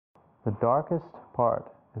The darkest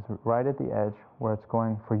part is right at the edge where it's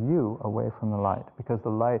going for you away from the light, because the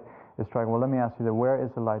light is striking. Well, let me ask you that, where is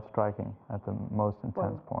the light striking at the most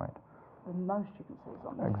intense point? The most you can see is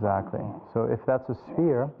on this. Exactly. So if that's a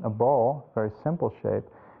sphere, a ball, very simple shape,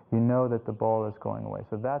 you know that the ball is going away.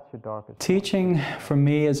 So that's your darkest. Teaching for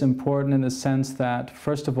me is important in the sense that,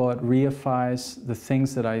 first of all, it reifies the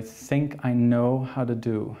things that I think I know how to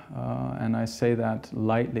do. And I say that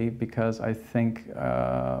lightly because I think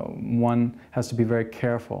one has to be very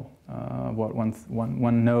careful what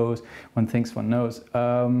one knows, one thinks one knows.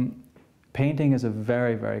 Painting is a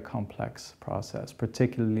very, very complex process,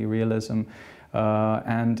 particularly realism.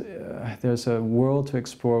 There's a world to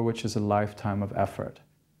explore which is a lifetime of effort.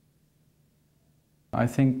 I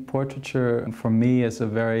think portraiture, for me, is a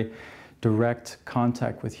very direct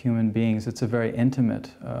contact with human beings. It's a very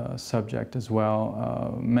intimate subject as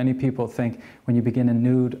well. Many people think when you begin a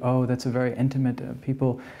nude, oh, that's a very intimate,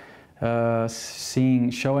 people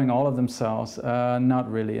showing all of themselves. Not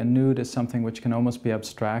really. A nude is something which can almost be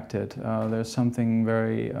abstracted. There's something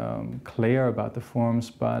very clear about the forms,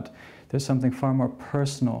 but there's something far more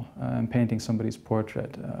personal in painting somebody's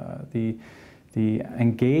portrait. The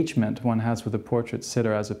engagement one has with a portrait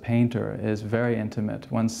sitter as a painter is very intimate.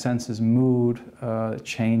 One senses mood,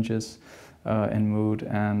 changes in mood,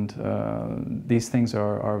 and these things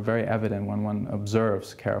are very evident when one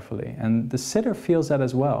observes carefully. And the sitter feels that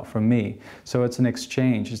as well, for me. So it's an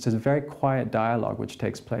exchange. It's a very quiet dialogue which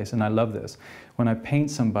takes place, and I love this. When I paint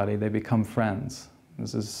somebody, they become friends.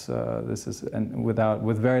 This is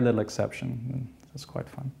with very little exception. It's quite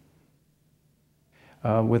fun.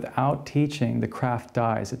 Without teaching, the craft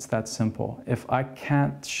dies. It's that simple. If I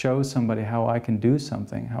can't show somebody how I can do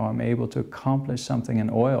something, how I'm able to accomplish something in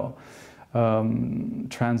oil,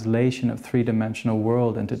 translation of three-dimensional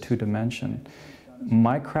world into two-dimension,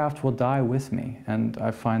 my craft will die with me, and I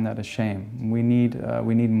find that a shame. We need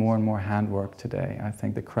more and more handwork today. I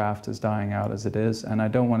think the craft is dying out as it is, and I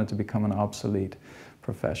don't want it to become an obsolete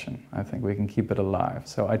profession. I think we can keep it alive.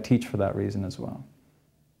 So I teach for that reason as well.